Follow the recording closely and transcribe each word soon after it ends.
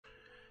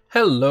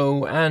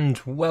Hello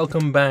and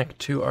welcome back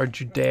to our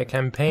Judea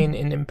campaign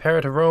in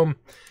Imperator Rome.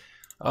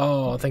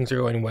 Oh, things are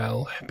going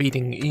well.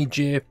 Beating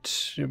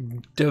Egypt,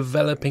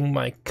 developing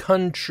my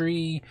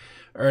country,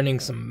 earning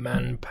some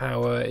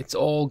manpower. It's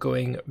all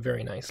going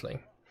very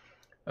nicely.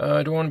 Do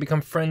I want to become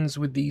friends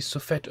with the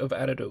Sophet of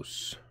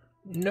Arados?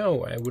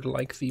 No, I would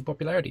like the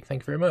popularity.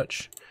 Thank you very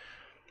much.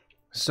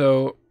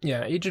 So,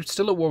 yeah, Egypt's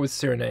still at war with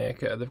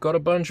Cyrenaica. They've got a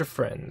bunch of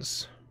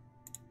friends,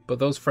 but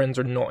those friends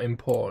are not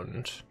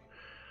important.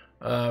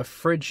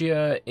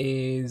 Phrygia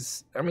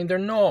is... I mean, they're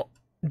not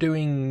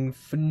doing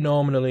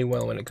phenomenally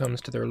well when it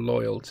comes to their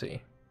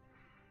loyalty.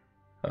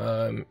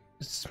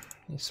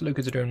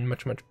 Seleucids are doing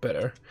much, much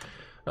better.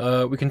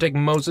 We can take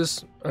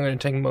Moses. I'm going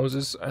to take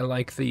Moses. I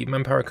like the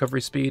manpower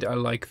recovery speed. I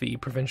like the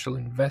provincial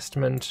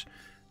investment.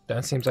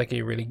 That seems like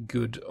a really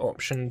good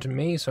option to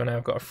me. So now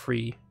I've got a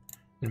free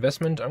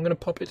investment. I'm going to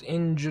pop it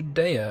in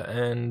Judea,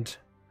 and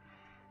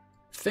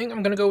I think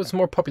I'm going to go with some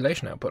more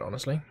population output,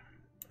 honestly.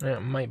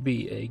 That might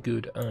be a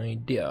good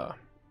idea.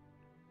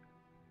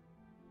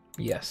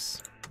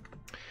 Yes.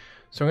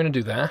 So we're going to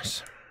do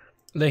that.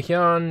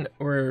 Lehian,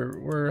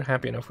 we're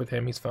happy enough with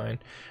him. He's fine.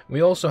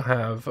 We also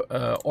have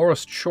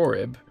Oros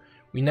Chorib.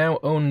 We now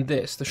own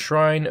this, the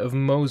Shrine of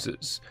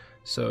Moses.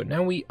 So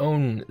now we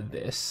own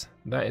this.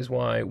 That is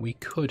why we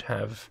could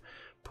have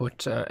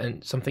put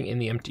something in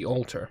the empty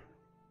altar.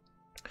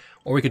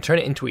 Or we could turn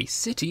it into a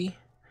city,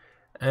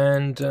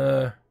 and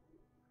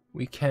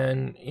we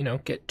can, you know,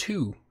 get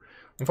two.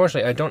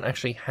 Unfortunately, I don't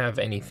actually have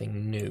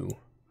anything new.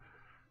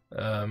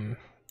 I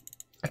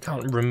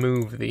can't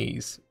remove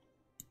these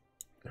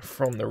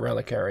from the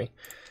reliquary.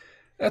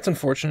 That's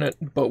unfortunate,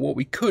 but what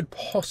we could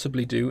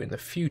possibly do in the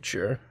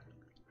future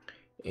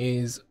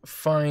is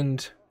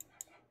find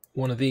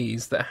one of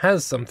these that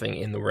has something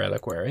in the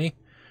reliquary.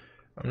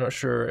 I'm not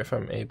sure if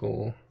I'm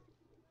able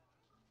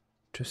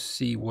to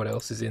see what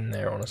else is in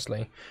there,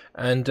 honestly.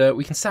 And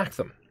we can sack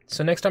them.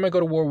 So next time I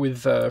go to war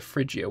with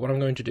Phrygia, what I'm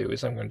going to do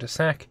is I'm going to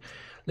sack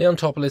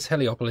Leontopolis,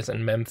 Heliopolis,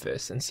 and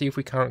Memphis, and see if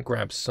we can't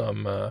grab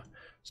some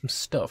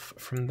stuff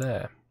from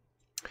there.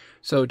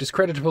 So,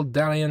 discreditable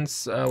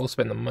dalliance, we'll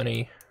spend the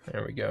money.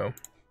 There we go.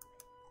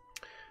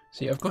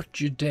 See, I've got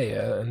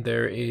Judea, and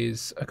there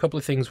is a couple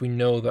of things we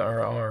know that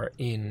are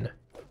in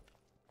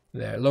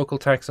there. Local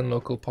tax and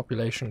local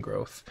population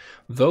growth.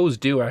 Those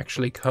do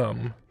actually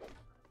come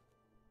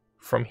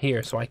from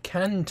here, so I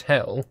can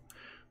tell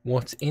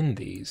what's in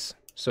these.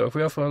 So, if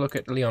we also look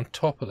at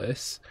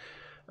Leontopolis,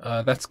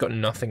 that's got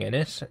nothing in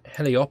it.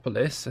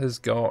 Heliopolis has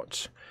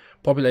got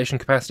population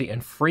capacity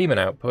and freeman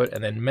output,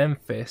 and then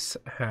Memphis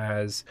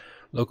has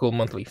local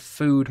monthly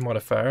food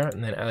modifier,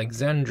 and then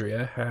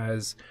Alexandria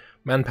has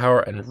manpower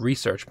and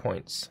research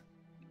points.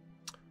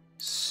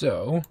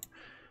 So,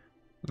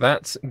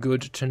 that's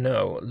good to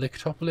know.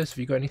 Lyctopolis, have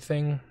you got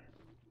anything?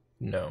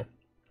 No.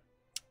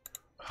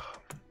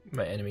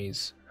 My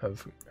enemies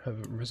have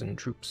risen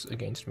troops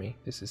against me.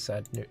 This is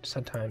sad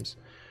times.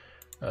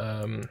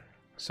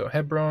 So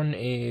Hebron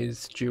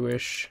is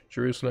Jewish,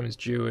 Jerusalem is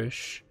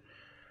Jewish,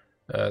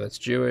 that's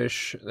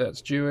Jewish, that's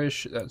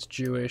Jewish, that's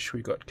Jewish,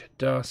 we got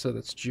Cadassa,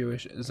 that's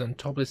Jewish,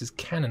 Xanthopolis is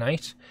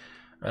Canaanite,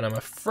 and I'm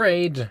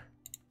afraid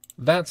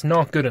that's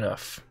not good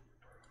enough.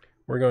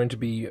 We're going to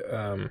be,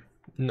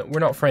 no, we're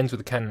not friends with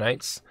the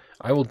Canaanites.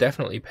 I will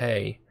definitely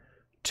pay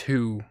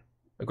 2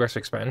 aggressive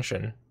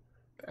expansion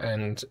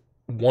and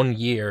 1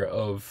 year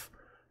of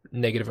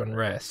negative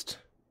unrest.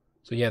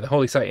 So yeah, the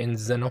holy site in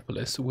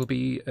Xenopolis will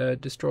be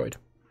destroyed.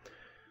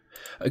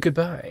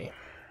 Goodbye.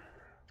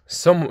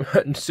 Soon,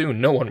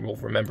 no one will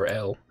remember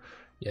L.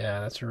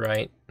 Yeah, that's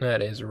right.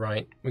 That is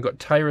right. We've got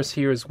Tyrus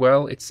here as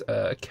well. It's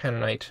a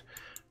Canaanite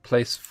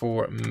place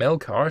for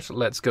Melkart.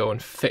 Let's go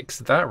and fix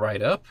that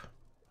right up.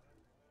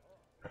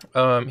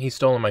 He's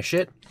stolen my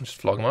shit. I'll just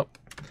flog him up.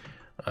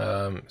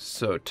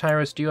 So,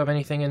 Tyrus, do you have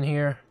anything in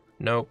here?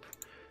 Nope.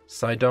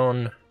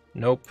 Sidon?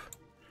 Nope.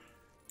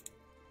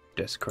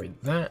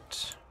 Desecrate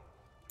that.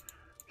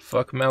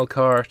 Fuck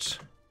Melkart.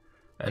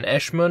 And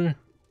Eshmun.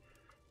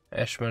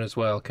 Eshmun as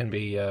well can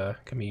be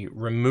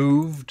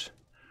removed.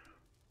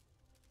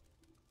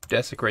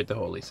 Desecrate the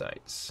holy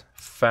sites.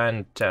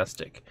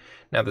 Fantastic.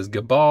 Now there's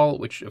Gabal,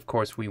 which of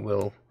course we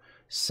will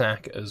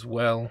sack as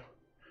well.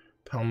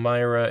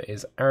 Palmyra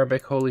is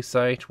Arabic holy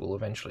site. We'll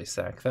eventually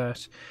sack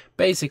that.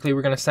 Basically,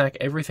 we're going to sack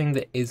everything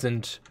that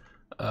isn't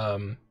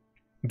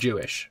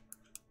Jewish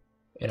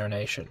in our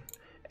nation.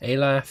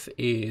 Elath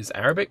is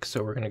Arabic,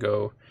 so we're going to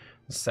go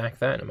sack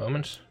that in a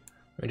moment.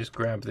 Let me just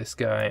grab this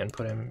guy and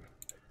put him...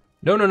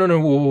 No,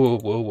 whoa,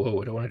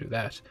 I don't want to do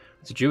that.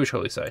 It's a Jewish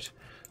holy site.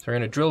 So we're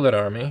going to drill that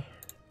army.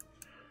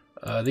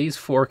 These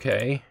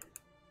 4K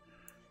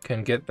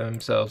can get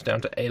themselves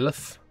down to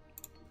Elath.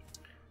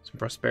 Some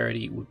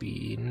prosperity would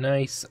be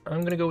nice.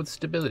 I'm going to go with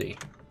stability.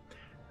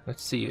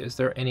 Let's see, is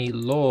there any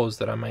laws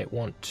that I might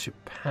want to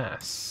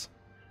pass?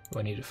 Do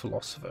I need a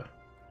philosopher?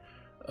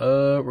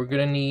 We're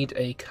going to need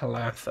a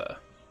Calatha.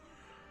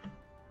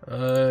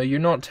 You're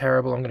not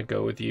terrible, I'm going to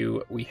go with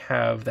you. We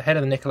have the head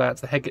of the Nicolats,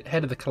 the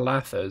head of the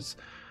Calathas,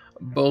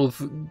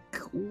 both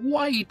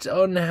quite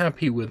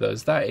unhappy with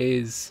us. That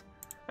is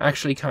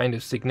actually kind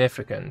of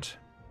significant.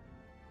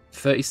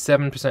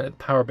 37% of the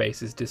power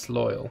base is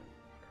disloyal.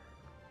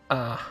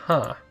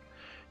 Aha.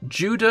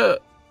 Judah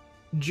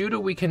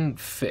we can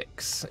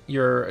fix.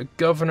 Your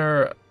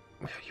governor,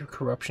 your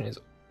corruption is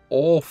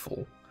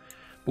awful.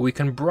 But we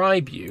can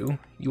bribe you.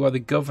 You are the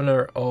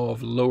governor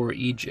of Lower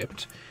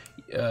Egypt.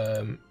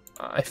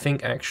 I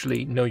think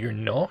actually, no, you're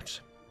not.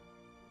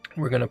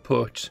 We're going to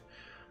put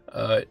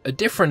a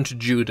different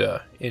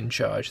Judah in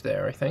charge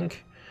there, I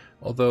think.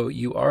 Although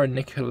you are a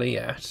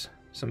Nicolaiot,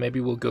 so maybe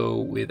we'll go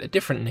with a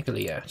different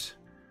Nicolaiot.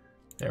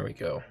 There we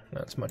go.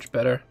 That's much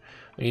better.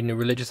 We need a new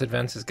religious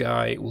advances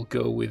guy. We'll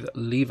go with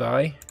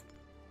Levi.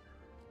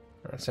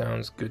 That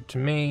sounds good to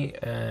me,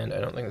 and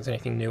I don't think there's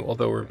anything new,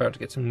 although we're about to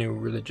get some new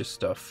religious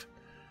stuff.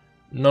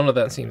 None of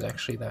that seems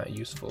actually that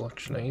useful,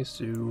 actually,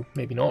 so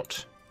maybe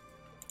not.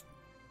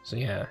 So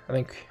yeah, I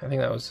think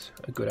that was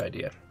a good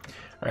idea.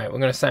 Alright, we're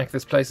going to sack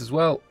this place as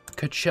well.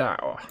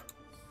 Ka-chow.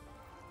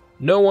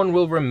 No one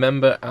will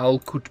remember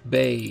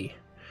Al-Qutbay.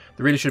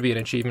 There really should be an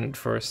achievement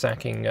for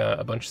sacking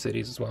a bunch of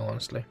cities as well,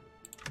 honestly.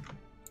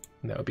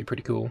 That would be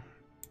pretty cool.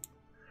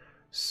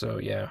 So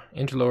yeah,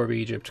 into Lower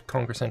Egypt,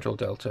 conquer Central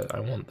Delta. I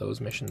want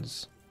those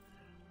missions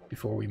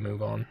before we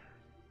move on.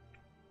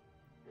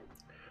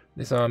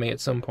 This army, at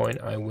some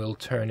point, I will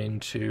turn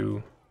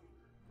into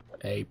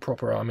a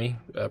proper army,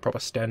 a proper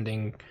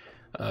standing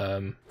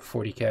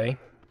 40k.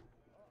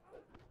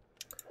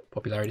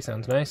 Popularity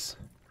sounds nice.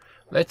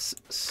 Let's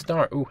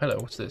start. Oh, hello,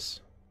 what's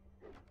this?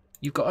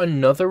 You've got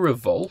another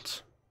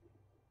revolt?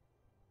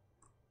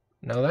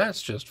 Now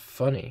that's just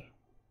funny.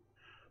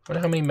 I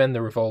wonder how many men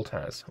the revolt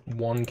has.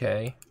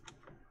 1k.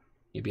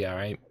 You'd be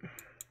alright.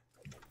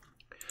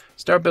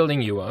 Start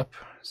building you up.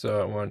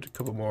 So I want a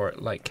couple more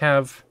light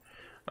cav.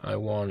 I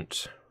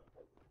want...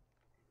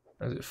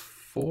 Is it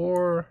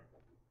 4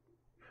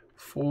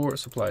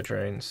 supply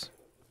trains.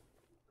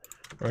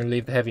 We're going to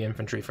leave the heavy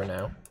infantry for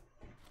now.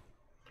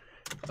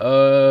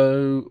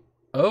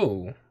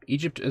 Oh,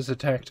 Egypt has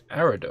attacked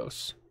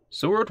Arados.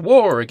 So we're at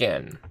war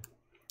again.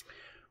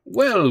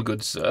 Well,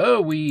 good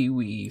sir,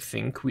 we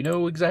think we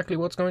know exactly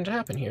what's going to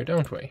happen here,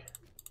 don't we?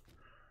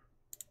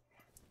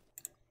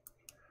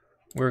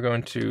 We're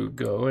going to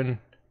go and...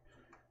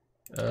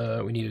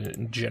 we need a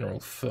general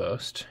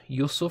first.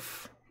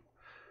 Yusuf.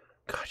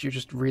 God, you're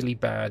just really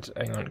bad.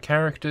 Hang on.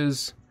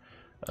 Characters.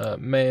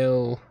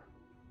 Male.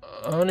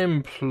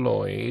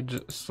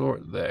 Unemployed.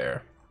 Sort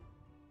there.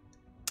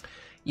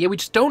 Yeah, we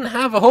just don't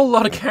have a whole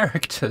lot of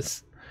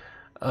characters.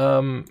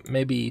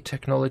 Maybe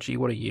technology.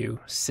 What are you?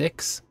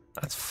 6?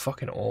 That's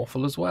fucking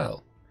awful as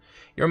well.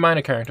 You're a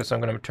minor character, so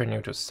I'm going to turn you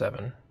into a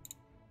 7.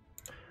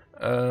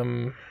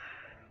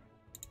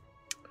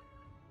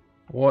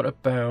 What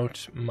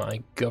about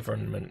my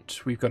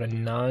government? We've got a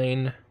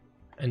 9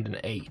 and an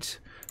 8.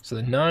 So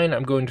the 9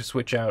 I'm going to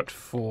switch out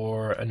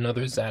for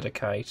another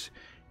Zadokite,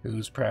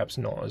 who's perhaps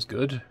not as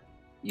good.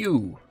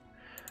 You.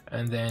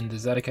 And then the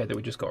Zadokite that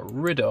we just got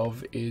rid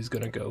of is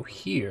going to go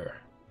here.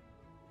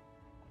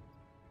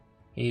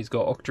 He's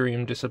got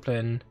Octorium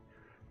Discipline.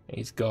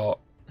 He's got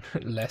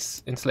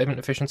less enslavement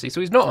efficiency. So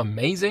he's not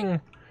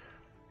amazing,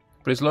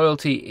 but his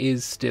loyalty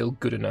is still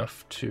good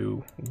enough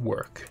to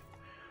work.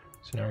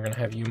 So now we're going to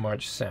have you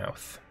march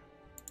south.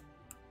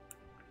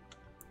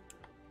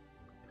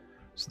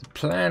 So the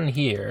plan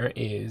here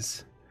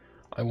is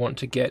I want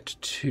to get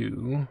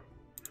to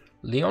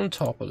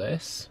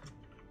Leontopolis.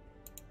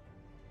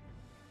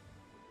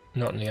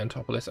 Not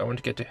Leontopolis. I want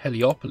to get to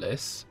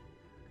Heliopolis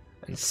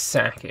and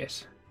sack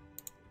it.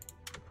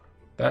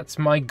 That's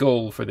my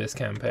goal for this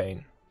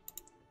campaign.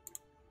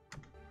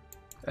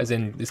 As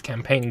in this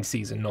campaigning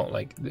season, not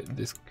like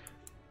this,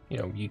 you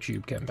know,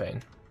 YouTube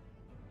campaign.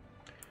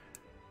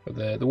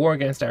 But the war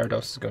against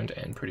Arados is going to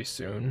end pretty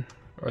soon.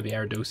 Or the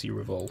Aradosi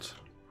revolt.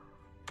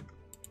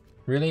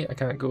 Really? I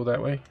can't go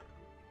that way?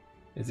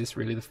 Is this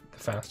really the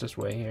fastest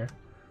way here?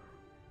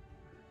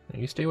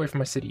 You stay away from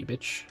my city,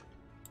 bitch.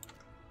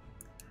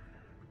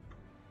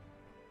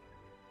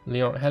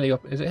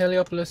 Is it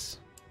Heliopolis?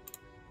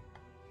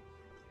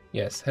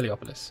 Yes,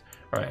 Heliopolis.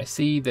 Right, I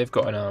see they've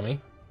got an army.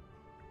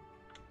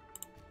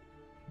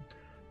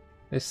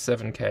 This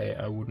 7k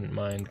I wouldn't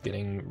mind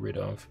getting rid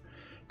of.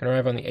 Can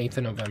arrive on the 8th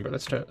of November.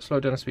 Let's slow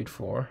down to speed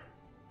 4.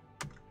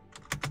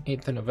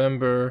 8th of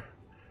November.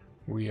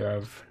 We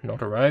have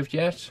not arrived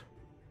yet.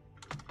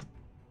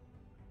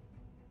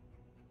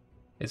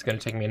 It's going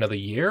to take me another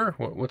year?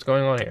 What's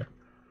going on here?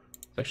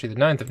 It's actually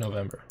the 9th of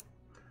November.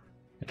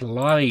 It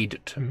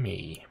lied to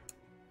me.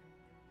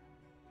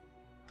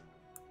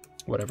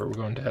 Whatever, we're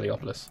going to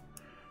Heliopolis.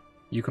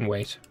 You can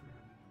wait.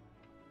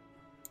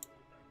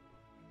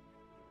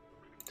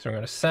 So I'm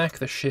going to sack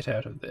the shit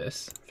out of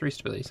this. 3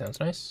 stability sounds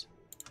nice.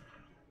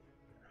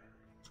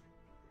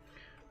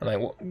 And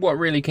like, what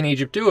really can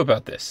Egypt do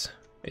about this?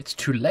 It's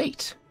too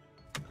late.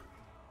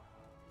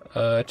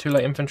 Too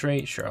late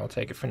infantry? Sure, I'll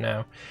take it for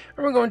now.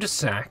 And we're going to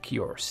sack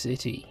your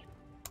city.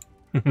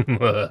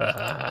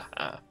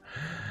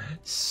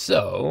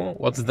 So,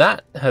 what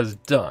that has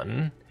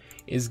done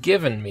is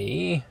given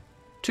me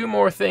 2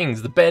 more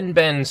things. The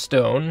Ben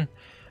Stone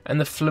and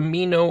the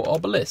Flamino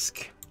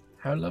Obelisk.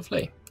 How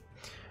lovely.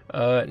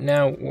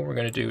 Now what we're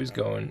going to do is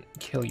go and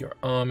kill your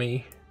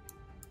army.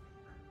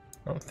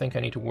 I don't think I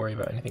need to worry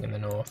about anything in the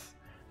north.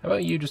 How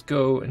about you just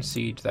go and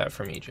siege that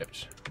from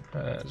Egypt?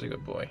 That's a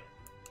good boy.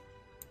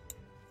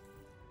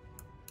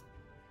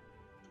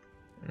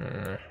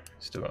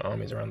 Still got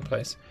armies around the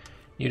place.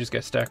 You just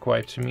get stack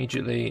wiped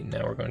immediately.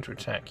 Now we're going to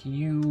attack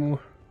you.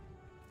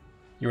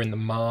 You're in the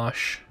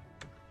marsh,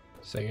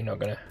 so you're not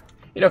gonna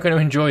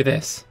enjoy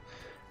this.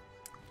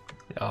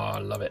 Oh,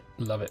 love it,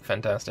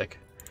 fantastic.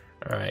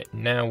 All right,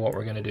 now what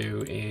we're gonna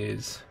do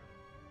is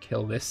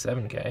kill this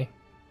 7k.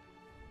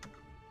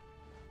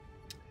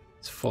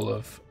 It's full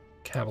of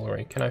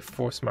cavalry. Can I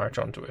force march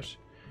onto it?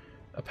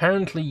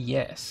 Apparently,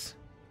 yes.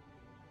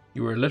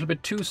 You were a little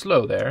bit too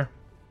slow there.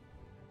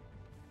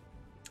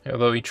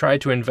 Although he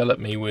tried to envelop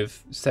me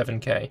with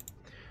 7k.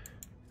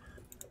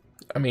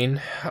 I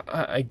mean,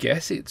 I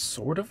guess it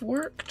sort of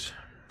worked.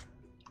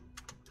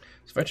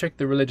 So if I check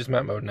the religious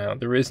map mode now,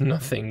 there is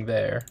nothing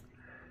there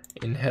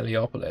in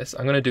Heliopolis.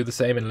 I'm going to do the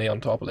same in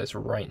Leontopolis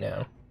right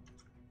now.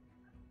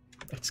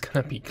 It's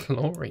going to be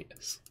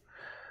glorious.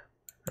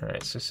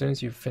 Alright, so as soon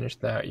as you've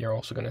finished that, you're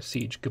also going to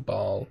siege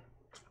Gabal.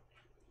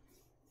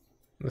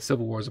 The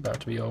civil war is about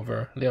to be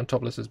over.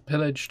 Leontopolis is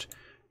pillaged.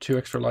 2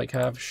 extra light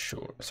cav,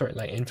 sure. Sorry,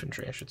 light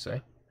infantry, I should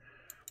say.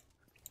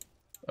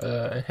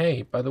 And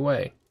hey, by the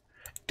way,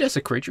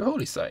 desecrate your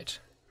holy site.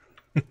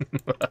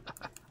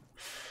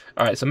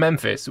 Alright, so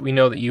Memphis, we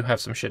know that you have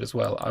some shit as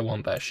well. I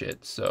want that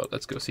shit, so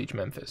let's go siege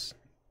Memphis.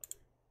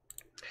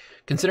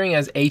 Considering it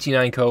has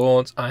 89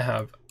 cohorts, I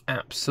have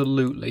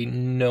absolutely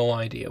no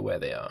idea where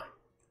they are.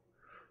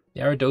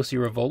 The Aradosi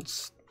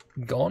revolt's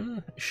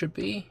gone? Should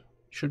be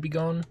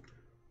gone.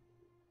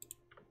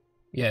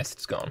 Yes,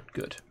 it's gone.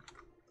 Good.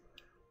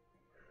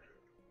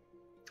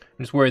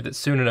 I'm just worried that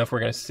soon enough we're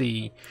going to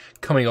see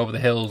coming over the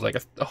hills like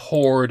a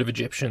horde of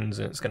Egyptians,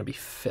 and it's going to be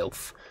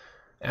filth.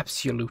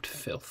 Absolute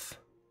filth.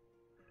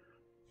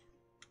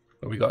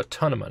 But we got a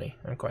ton of money.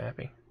 I'm quite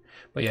happy.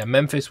 But yeah,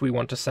 Memphis we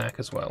want to sack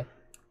as well.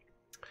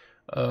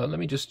 Let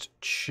me just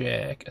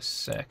check a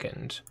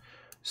second.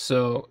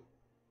 So,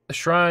 the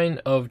Shrine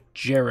of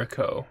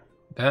Jericho.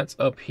 That's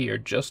up here,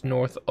 just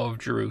north of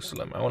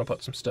Jerusalem. I want to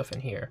put some stuff in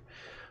here.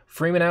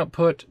 Freeman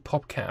output,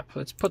 pop cap.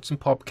 Let's put some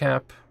pop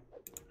cap.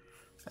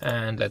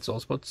 And let's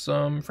also put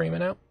some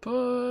Freeman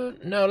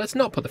output. No, let's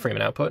not put the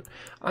Freeman output.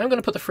 I'm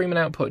going to put the Freeman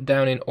output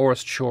down in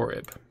Orus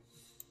Chorib.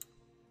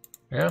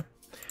 Yeah.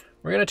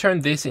 We're going to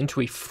turn this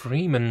into a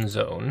Freeman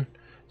zone.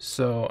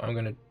 So I'm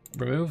going to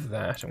remove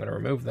that. I'm going to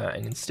remove that.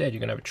 And instead, you're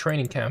going to have a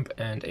training camp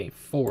and a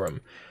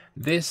forum.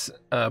 This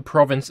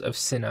province of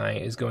Sinai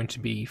is going to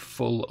be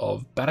full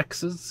of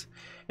barracks.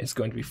 It's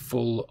going to be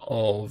full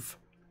of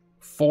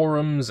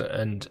forums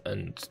and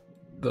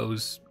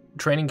those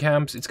training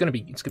camps. It's gonna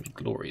be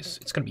glorious.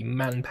 It's gonna be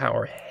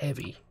manpower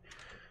heavy.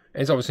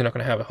 It's obviously not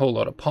gonna have a whole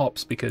lot of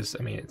pops because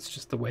I mean it's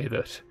just the way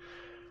that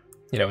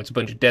it's a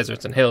bunch of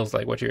deserts and hills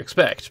like what you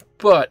expect.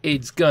 But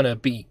it's gonna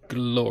be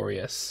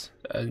glorious,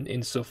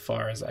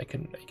 insofar as I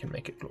can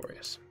make it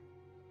glorious.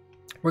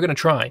 We're gonna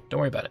try. Don't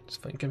worry about it. It's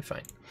gonna be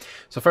fine.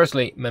 So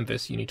firstly,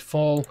 Memphis, you need to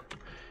fall.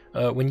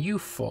 When you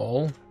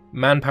fall,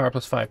 manpower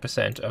plus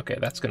 5%. Okay,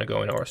 that's gonna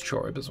go in Orus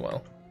Chorib as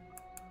well.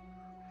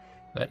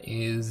 That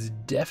is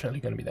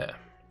definitely going to be there.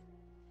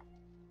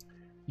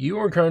 You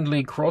are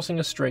currently crossing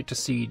a strait to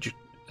siege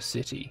a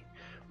city.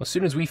 Well, as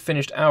soon as we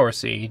finished our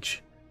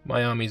siege,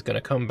 my army is going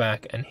to come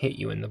back and hit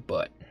you in the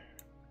butt.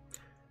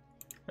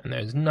 And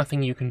there's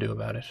nothing you can do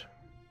about it.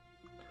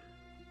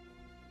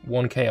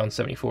 1k on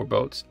 74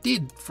 boats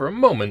did, for a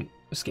moment,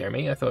 scare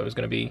me. I thought it was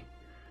going to be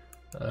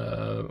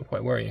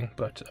quite worrying,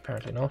 but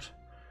apparently not.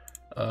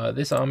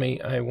 This army,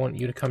 I want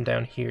you to come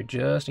down here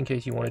just in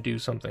case you want to do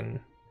something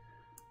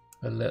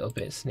a little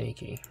bit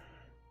sneaky.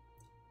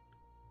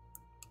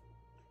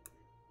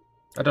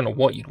 I don't know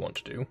what you'd want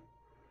to do,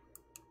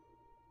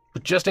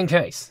 but just in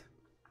case.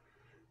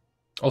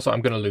 Also,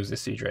 I'm going to lose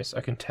this siege race.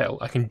 I can tell.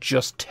 I can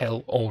just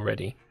tell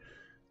already.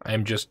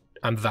 I'm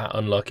that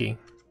unlucky.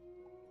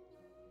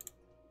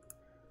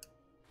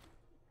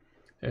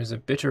 There's a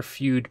bitter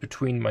feud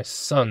between my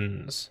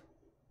sons.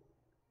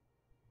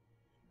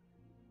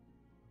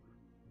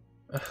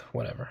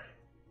 Whatever.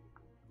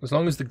 As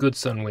long as the good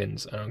son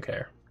wins, I don't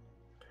care.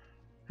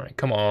 Alright,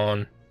 come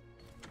on.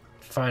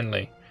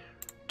 Finally.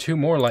 2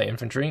 more light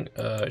infantry.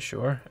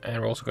 Sure.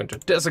 And we're also going to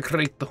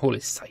desecrate the holy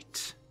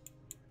site.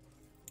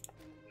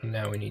 And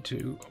now we need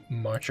to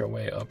march our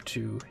way up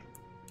to...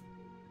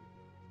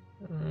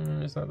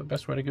 is that the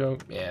best way to go?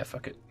 Yeah,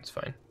 fuck it. It's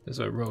fine. There's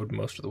a road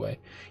most of the way.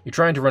 You're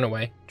trying to run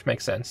away, which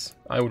makes sense.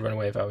 I would run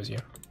away if I was you.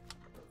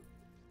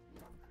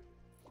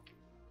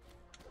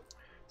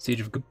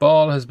 Siege of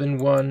Gabal has been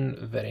won.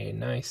 Very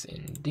nice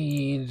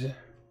indeed.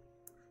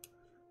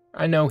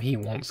 I know he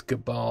wants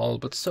Gabal,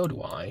 but so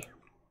do I.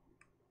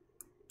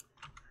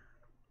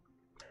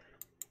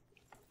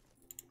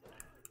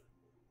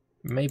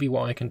 Maybe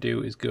what I can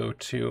do is go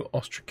to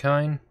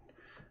Ostracine,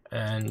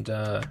 and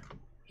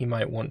he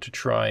might want to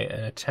try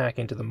and attack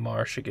into the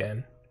marsh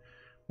again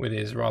with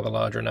his rather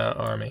larger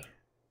army.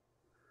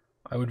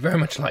 I would very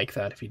much like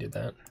that if he did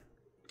that.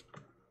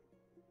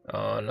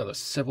 Oh, another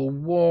civil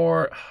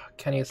war.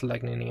 Canius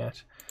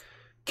Legniniat.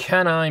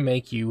 Can I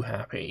make you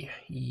happy?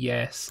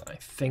 Yes, I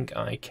think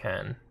I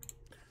can.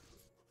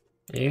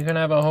 You can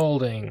have a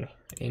holding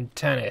in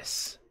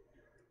Tanis.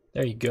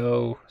 There you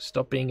go.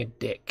 Stop being a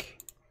dick.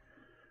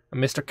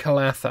 And Mr.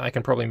 Calatha, I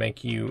can probably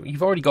make you...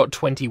 You've already got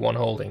 21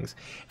 holdings.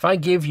 If I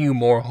give you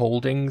more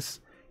holdings,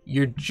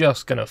 you're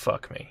just gonna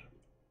fuck me.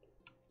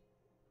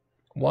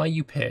 Why are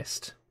you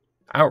pissed?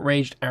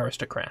 Outraged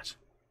aristocrat.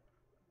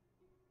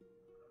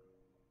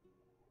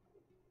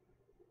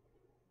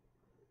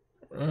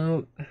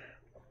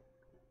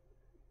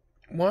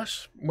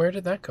 What? Where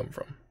did that come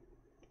from?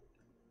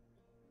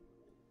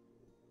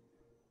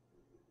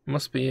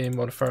 Must be a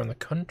modifier in the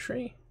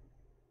country?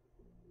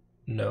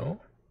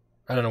 No.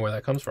 I don't know where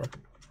that comes from.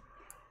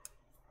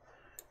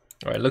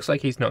 Alright, looks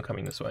like he's not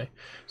coming this way.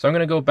 So I'm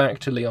going to go back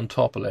to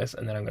Leontopolis,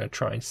 and then I'm going to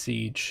try and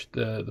siege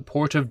the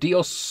port of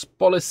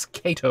Diospolis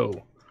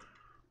Cato.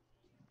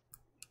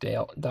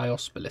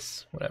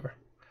 Diospolis, whatever.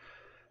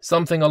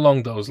 Something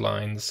along those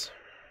lines.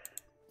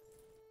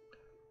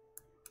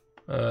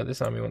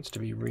 This army wants to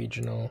be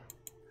regional.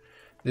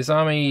 This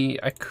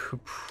army, I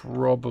could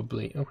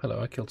probably... Oh,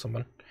 hello, I killed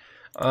someone.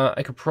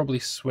 I could probably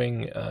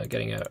swing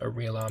getting a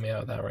real army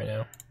out of that right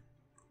now.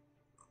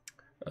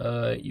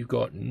 You've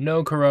got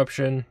no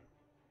corruption,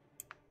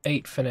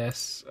 8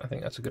 finesse. I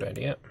think that's a good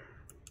idea.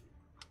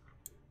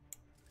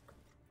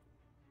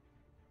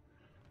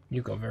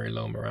 You've got very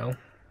low morale.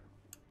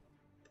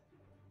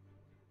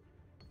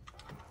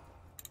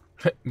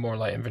 More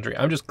light infantry.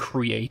 I'm just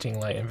creating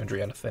light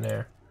infantry out of thin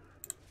air.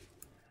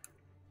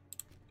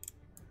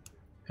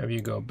 Have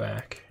you go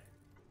back.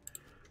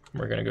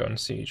 We're going to go and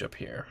siege up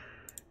here.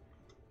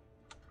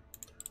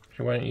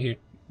 So why don't you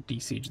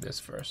de-siege this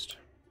first?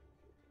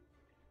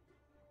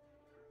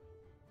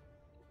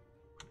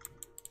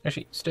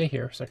 Actually, stay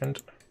here a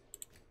second.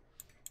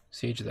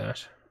 Siege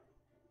that.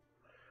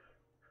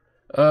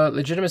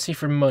 Legitimacy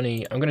for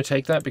money. I'm going to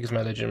take that because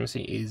my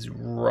legitimacy is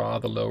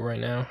rather low right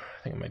now.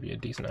 I think it might be a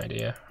decent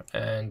idea.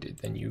 And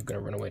then you're going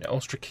to run away to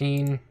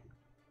Ostrakeen.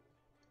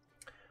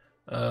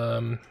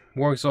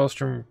 War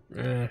exhaustion.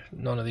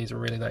 None of these are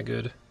really that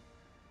good.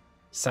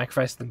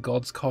 Sacrifice the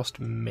gods cost,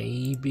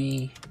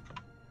 maybe.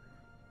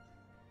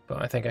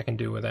 But I think I can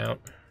do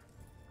without.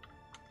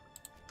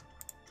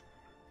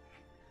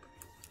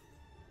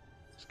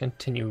 Let's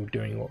continue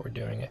doing what we're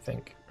doing, I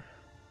think.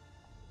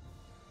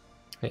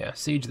 Yeah,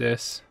 siege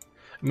this.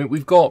 I mean,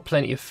 we've got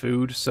plenty of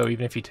food, so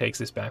even if he takes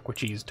this back, which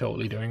he's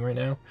totally doing right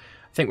now,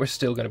 I think we're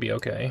still going to be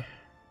okay.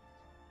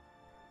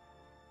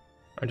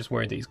 I'm just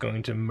worried that he's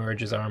going to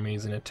merge his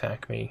armies and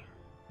attack me.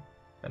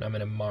 And I'm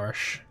in a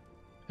marsh.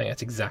 I think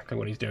that's exactly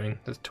what he's doing.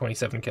 That's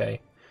 27k.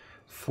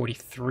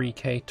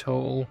 43k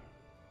total.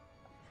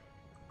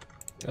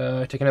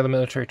 Take another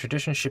military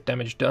tradition. Ship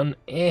damage done.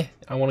 I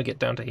want to get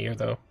down to here,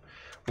 though.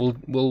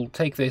 We'll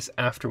take this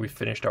after we've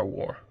finished our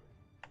war.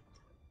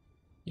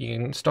 You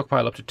can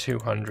stockpile up to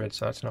 200,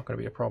 so that's not going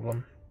to be a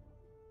problem.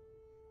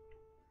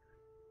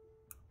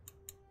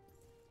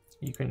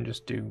 You can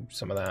just do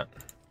some of that.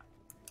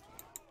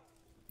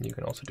 You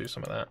can also do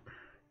some of that.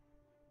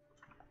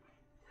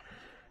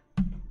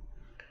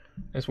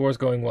 This war is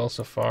going well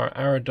so far.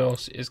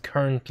 Arados is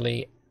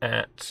currently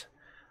at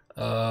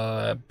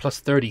plus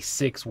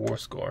 36 war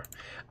score.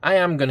 I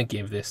am going to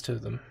give this to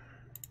them.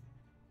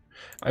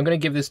 I'm going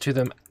to give this to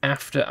them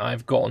after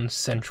I've gotten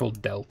Central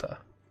Delta.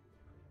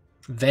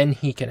 Then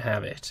he can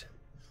have it.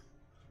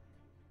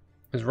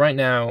 Because right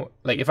now,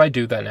 like, if I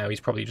do that now, he's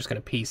probably just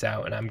going to peace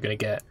out and I'm going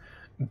to get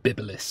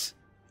Biblis.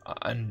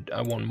 And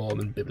I want more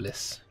than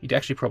Biblis. He'd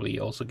actually probably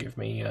also give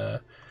me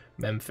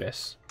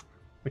Memphis,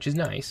 which is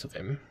nice of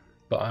him.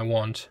 But I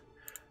want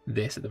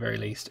this at the very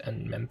least,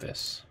 and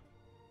Memphis.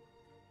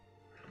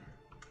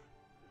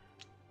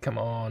 Come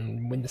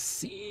on, win the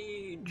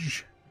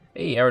siege.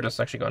 Hey, Arados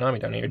actually got an army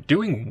down here.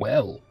 Doing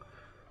well.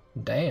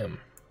 Damn.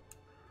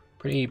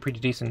 Pretty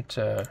decent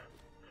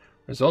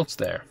results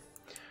there.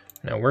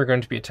 Now we're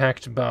going to be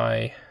attacked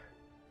by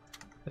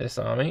this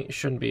army.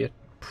 Shouldn't be a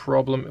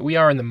problem. We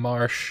are in the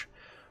marsh,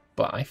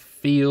 but I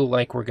feel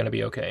like we're going to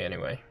be okay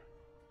anyway.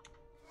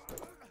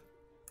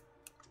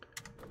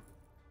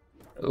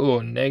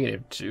 Oh,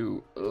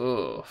 -2.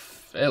 Oh,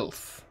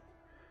 filth.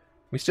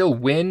 We still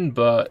win,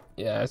 but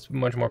yeah, it's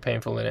much more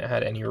painful than it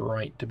had any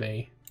right to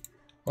be.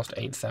 Lost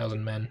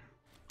 8,000 men.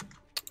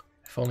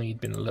 If only he'd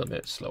been a little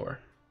bit slower.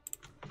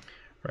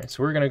 Right,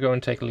 so we're going to go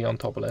and take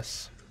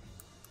Leontopolis.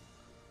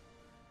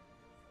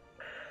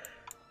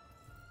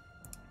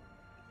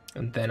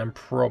 And then I'm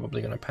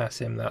probably going to pass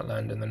him that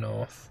land in the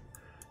north.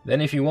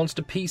 Then if he wants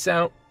to peace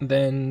out,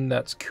 then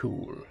that's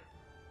cool.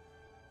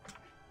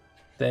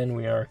 Then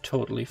we are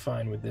totally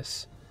fine with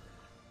this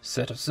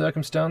set of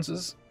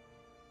circumstances.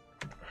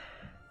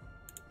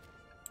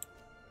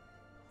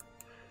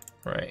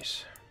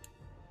 Right.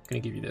 I'm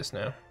going to give you this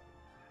now.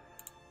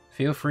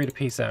 Feel free to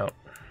peace out.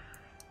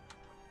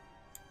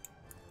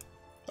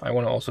 I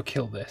want to also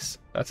kill this.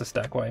 That's a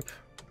stack wipe.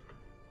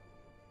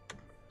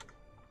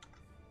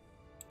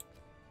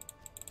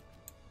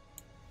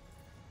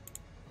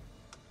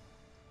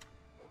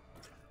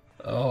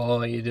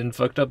 Oh, you didn't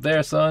fucked up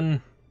there,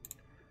 son.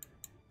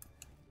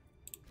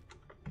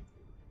 I'm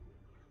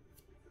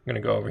gonna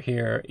go over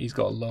here. He's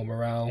got low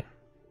morale.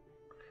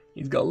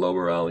 He's got low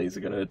morale. He's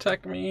gonna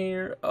attack me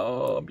here.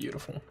 Oh,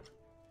 beautiful.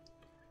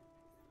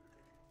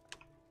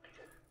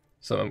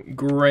 Some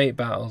great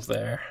battles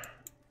there.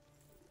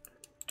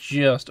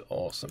 Just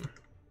awesome.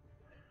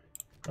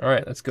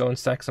 Alright, let's go and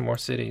stack some more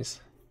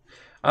cities.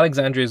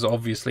 Alexandria is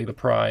obviously the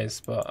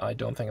prize, but I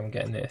don't think I'm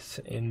getting it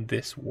in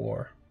this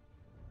war.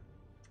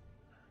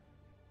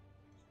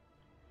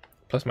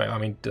 Plus my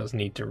army does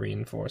need to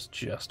reinforce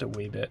just a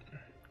wee bit.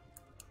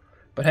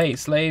 But hey,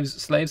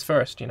 slaves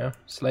first, you know?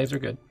 Slaves are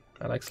good.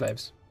 I like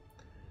slaves.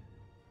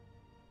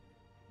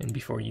 And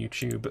before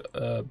YouTube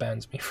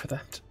bans me for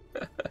that.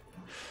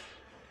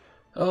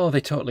 Oh,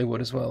 they totally would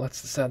as well.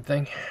 That's the sad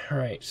thing.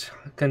 Alright,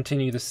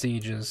 continue the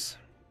sieges.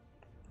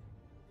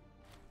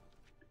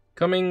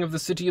 Coming of the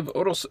city of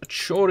Oros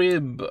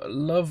Chorib.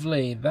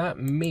 Lovely. That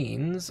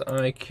means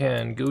I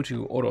can go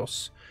to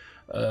Oros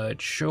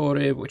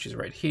Chorib, which is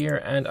right here,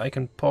 and I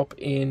can pop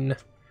in...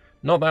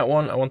 Not that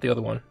one, I want the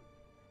other one.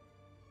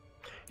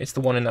 It's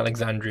the one in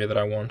Alexandria that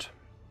I want.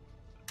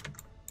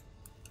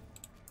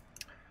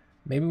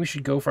 Maybe we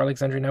should go for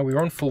Alexandria now.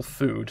 We're on full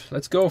food.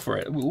 Let's go for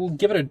it. We'll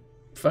give it a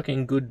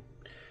fucking good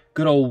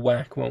old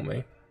whack, won't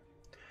we?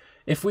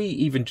 If we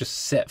even just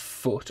set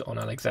foot on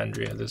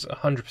Alexandria, there's a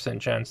 100%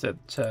 chance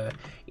that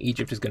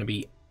Egypt is going to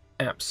be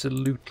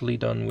absolutely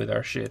done with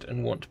our shit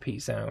and want to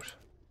peace out.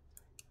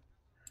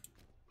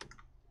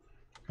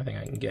 I think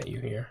I can get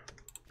you here.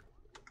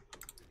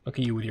 Look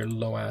at you with your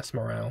low-ass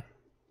morale.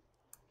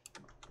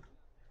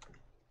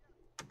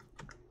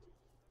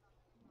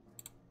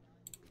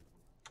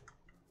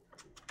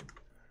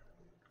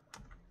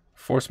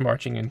 Force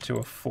marching into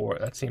a fort.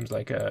 That seems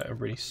like a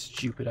really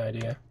stupid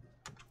idea.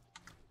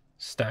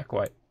 Stack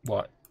wipe.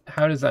 What?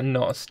 How does that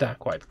not a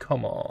stack wipe?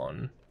 Come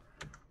on.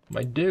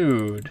 My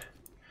dude.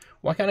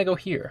 Why can't I go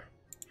here?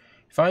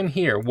 If I'm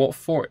here, what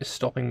fort is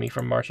stopping me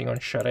from marching on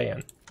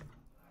Sharayan?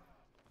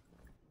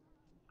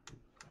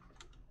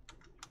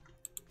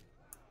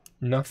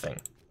 Nothing.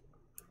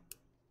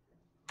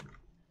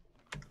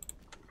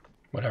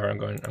 Whatever, I'm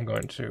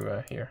going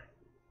to here.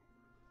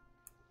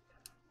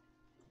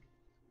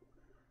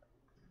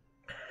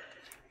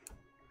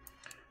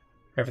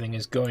 Everything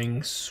is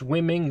going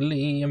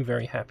swimmingly. I'm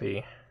very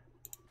happy.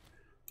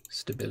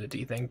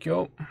 Stability, thank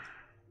you.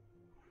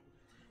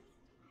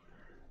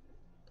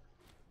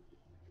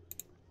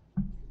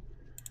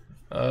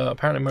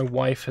 Apparently my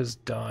wife has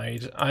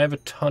died. I have a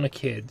ton of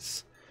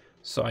kids,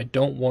 so I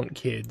don't want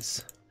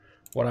kids.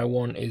 What I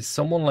want is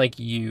someone like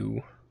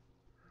you,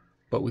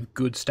 but with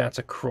good stats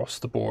across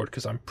the board,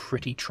 because I'm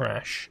pretty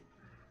trash.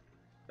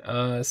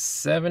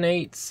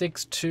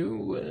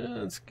 7862,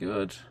 that's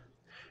good.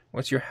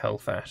 What's your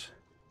health at?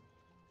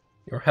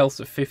 Your health's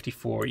at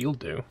 54, you'll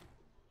do.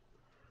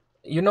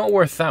 You're not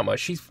worth that much.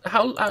 She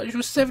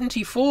was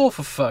 74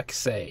 for fuck's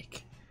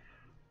sake.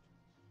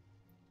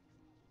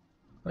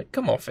 Like,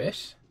 come off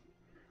it.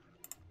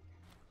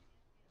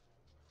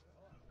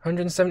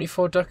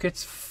 174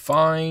 ducats,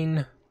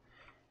 fine.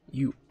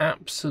 You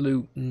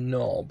absolute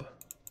knob.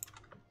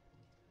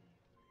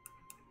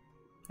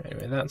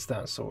 Anyway, that's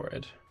that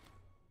sorted.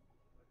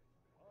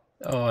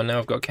 Oh, now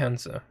I've got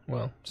cancer.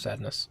 Well,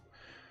 sadness.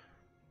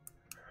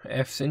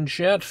 F's in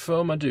chat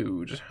for my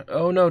dude.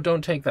 Oh no,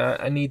 don't take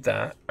that. I need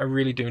that. I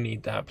really do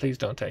need that. Please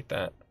don't take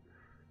that.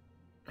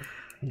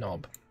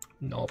 Knob.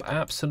 Knob.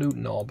 Absolute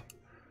knob.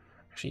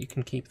 Actually, you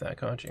can keep that,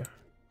 can't you?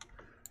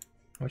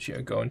 I want you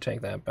to go and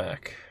take that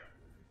back.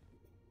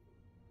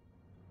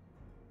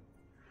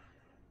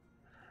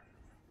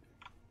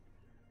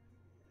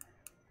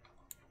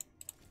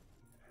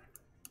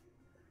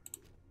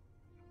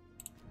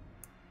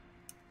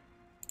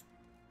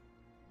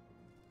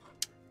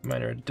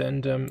 Minor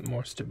addendum,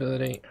 more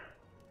stability.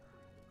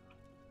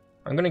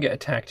 I'm gonna get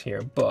attacked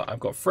here, but I've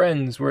got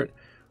friends. Why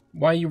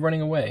are you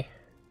running away?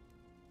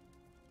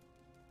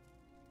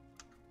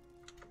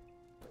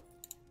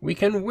 We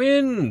can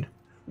win!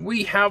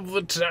 We have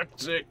the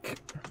tactic!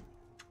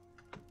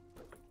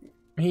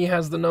 He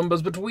has the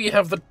numbers, but we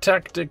have the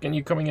tactic, and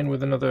you're coming in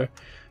with another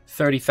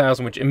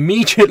 30,000, which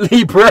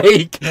immediately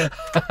break!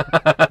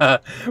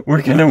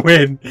 We're gonna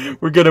win!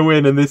 We're gonna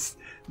win, and this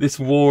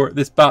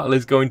battle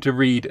is going to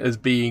read as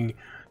being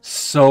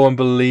so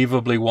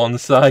unbelievably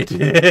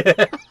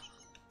one-sided.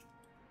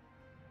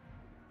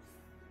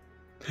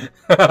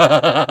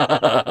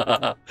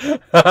 I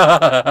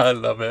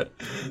love it.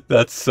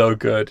 That's so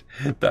good.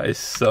 That is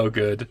so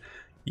good.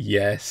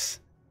 Yes.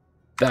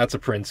 That's a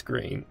print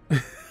screen.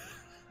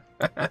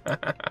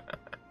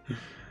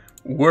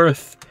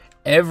 Worth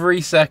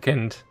every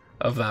second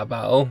of that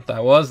battle.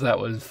 That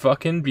was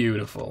fucking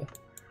beautiful.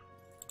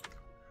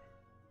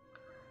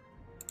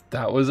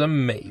 That was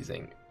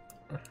amazing.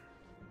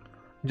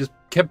 Just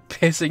kept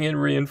pissing in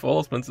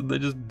reinforcements and they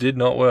just did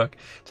not work.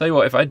 Tell you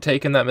what, if I'd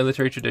taken that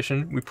military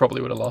tradition, we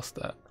probably would have lost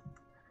that.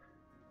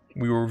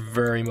 We were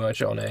very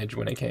much on edge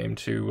when it came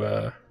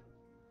to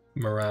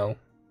morale.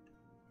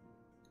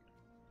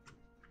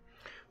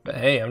 But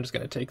hey, I'm just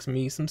going to take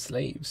me some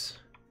slaves.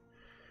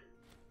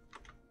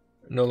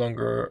 No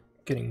longer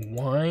getting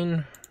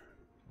wine.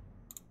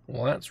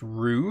 Well, that's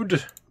rude.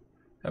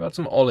 How about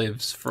some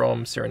olives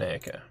from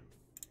Cyrenaica?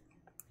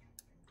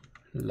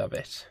 Love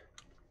it.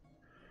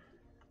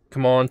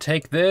 Come on,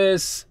 take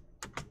this.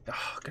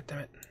 Oh, god damn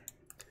it.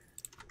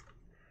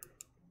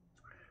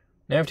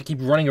 Now I have to keep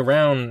running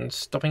around,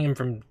 stopping him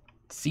from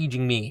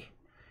sieging me.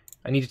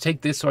 I need to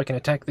take this so I can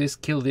attack this,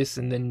 kill this,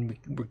 and then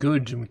we're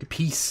good, and we can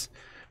peace.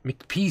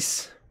 Make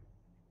peace.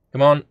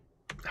 Come on.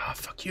 Ah, oh,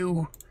 fuck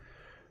you.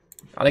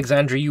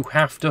 Alexandria, you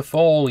have to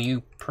fall,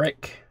 you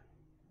prick.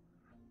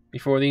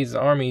 Before these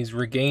armies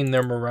regain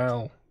their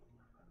morale.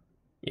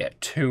 Yeah,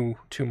 two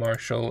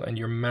martial, and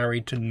you're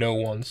married to no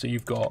one, so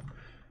you've got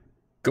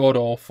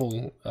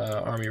god-awful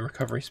army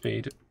recovery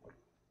speed.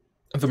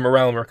 The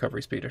morale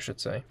recovery speed, I should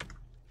say.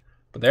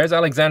 But there's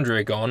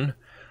Alexandria gone.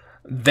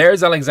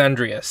 There's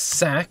Alexandria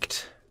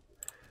sacked.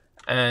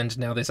 And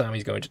now this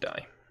army's going to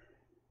die.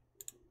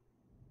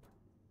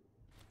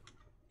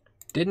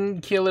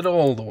 Didn't kill it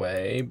all the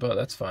way, but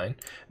that's fine.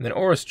 And then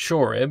Orus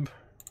Chorib.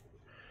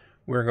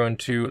 We're going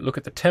to look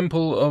at the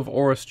Temple of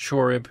Orus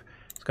Chorib.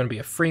 It's going to be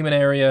a Freeman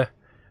area.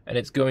 And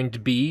it's going to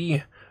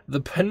be the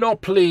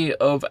Panoply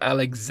of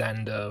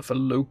Alexander for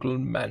local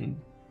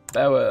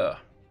manpower.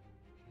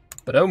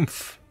 But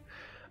oomph.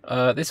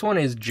 This one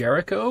is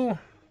Jericho.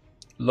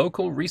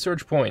 Local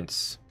research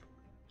points.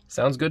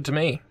 Sounds good to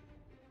me.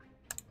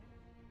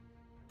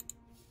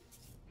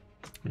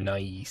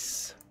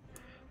 Nice.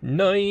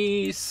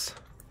 Nice.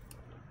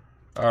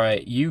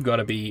 Alright, you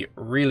gotta be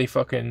really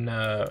fucking,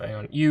 hang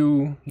on.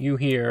 You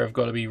here have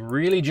gotta be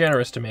really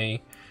generous to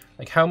me.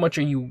 Like, how much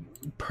are you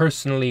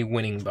personally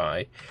winning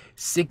by?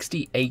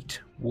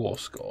 68 war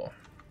score.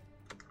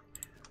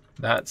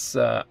 That's,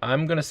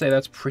 I'm gonna say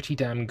that's pretty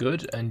damn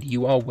good, and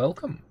you are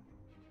welcome.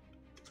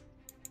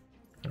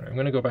 Alright, I'm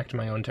gonna go back to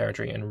my own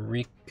territory and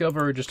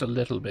recover just a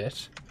little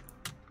bit.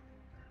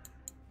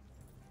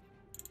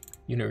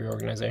 Unit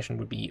reorganization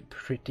would be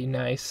pretty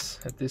nice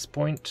at this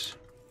point.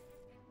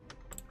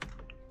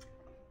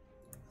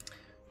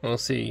 We'll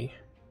see.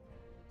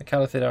 The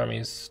Caliphate army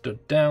has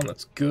stood down,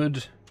 that's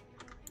good.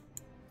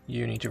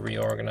 You need to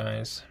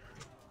reorganize.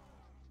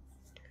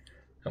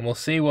 And we'll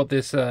see what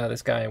this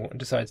this guy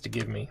decides to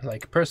give me.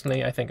 Like,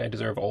 personally, I think I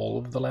deserve all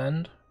of the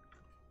land.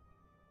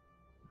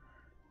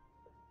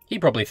 He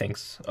probably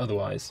thinks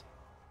otherwise.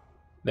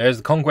 There's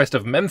the conquest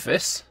of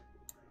Memphis.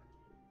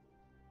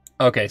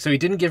 Okay, so he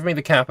didn't give me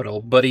the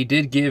capital, but he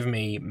did give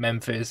me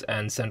Memphis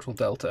and Central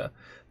Delta.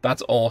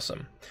 That's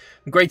awesome.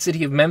 The great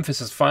city of Memphis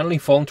has finally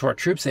fallen to our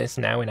troops and is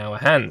now in our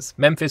hands.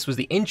 Memphis was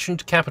the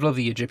ancient capital of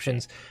the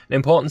Egyptians, an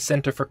important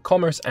center for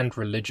commerce and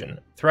religion.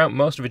 Throughout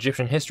most of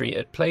Egyptian history,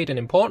 it played an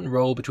important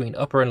role between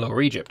Upper and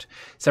Lower Egypt,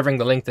 severing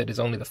the link that is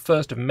only the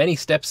first of many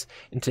steps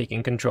in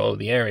taking control of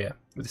the area.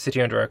 With the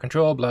city under our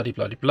control,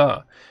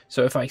 blah-de-blah-de-blah.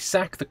 So if I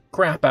sack the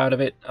crap out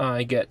of it,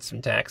 I get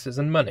some taxes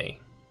and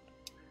money.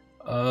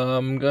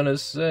 I'm gonna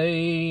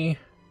say...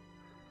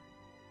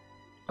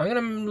 I'm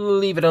gonna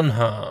leave it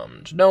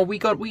unharmed. No, we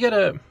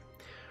gotta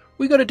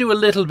do a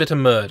little bit of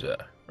murder,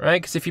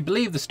 right? Because if you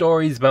believe the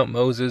stories about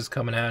Moses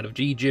coming out of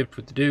Egypt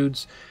with the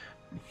dudes,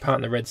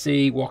 parting the Red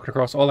Sea, walking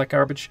across all that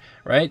garbage,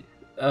 right?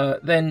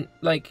 Then,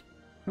 like,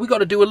 we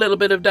gotta do a little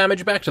bit of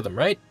damage back to them,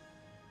 right?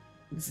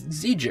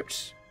 It's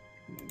Egypt.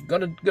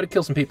 Gotta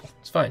kill some people.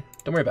 It's fine.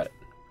 Don't worry about it.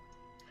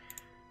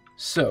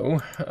 So,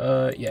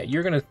 yeah,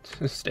 you're gonna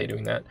stay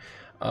doing that.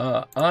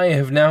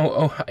 I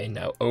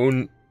now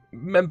own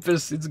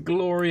Memphis. It's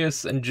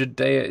glorious, and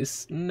Judea is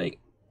snake.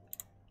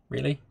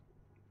 Really?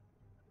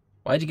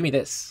 Why'd you give me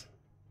this?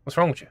 What's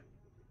wrong with you?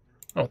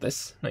 I don't want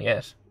this. Not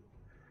yet.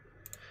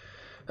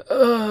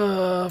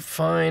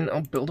 Fine.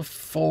 I'll build a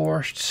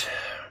fort.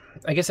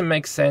 I guess it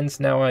makes sense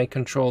now. I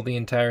control the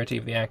entirety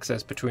of the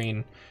access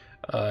between,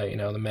 you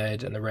know, the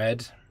Med and the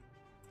Red.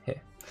 Yeah.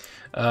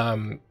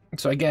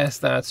 So I guess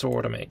that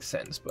sort of makes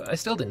sense, but I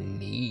still didn't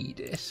need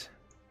it.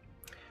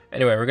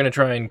 Anyway, we're going to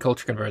try and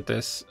culture convert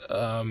this.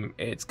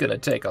 It's going to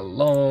take a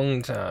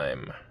long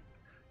time.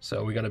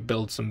 So we got to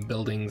build some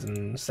buildings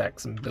and sack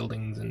some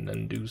buildings and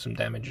then do some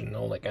damage and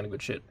all that kind of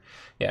good shit.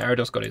 Yeah,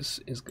 Arados got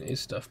his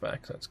stuff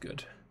back. So that's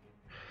good.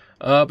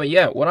 But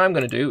yeah, what I'm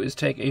going to do is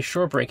take a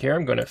short break here.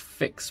 I'm going to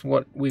fix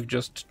what we've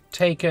just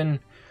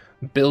taken.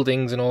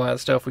 Buildings and all that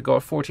stuff. We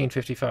got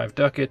 1455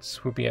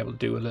 ducats. We'll be able to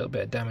do a little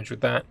bit of damage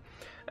with that.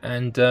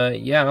 And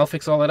yeah, I'll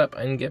fix all that up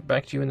and get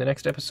back to you in the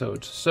next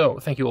episode. So,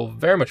 thank you all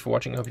very much for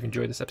watching. I hope you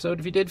enjoyed this episode.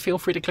 If you did, feel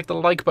free to click the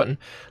like button.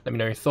 Let me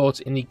know your thoughts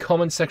in the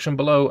comments section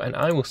below, and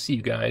I will see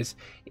you guys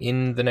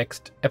in the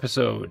next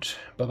episode.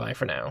 Bye-bye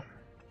for now.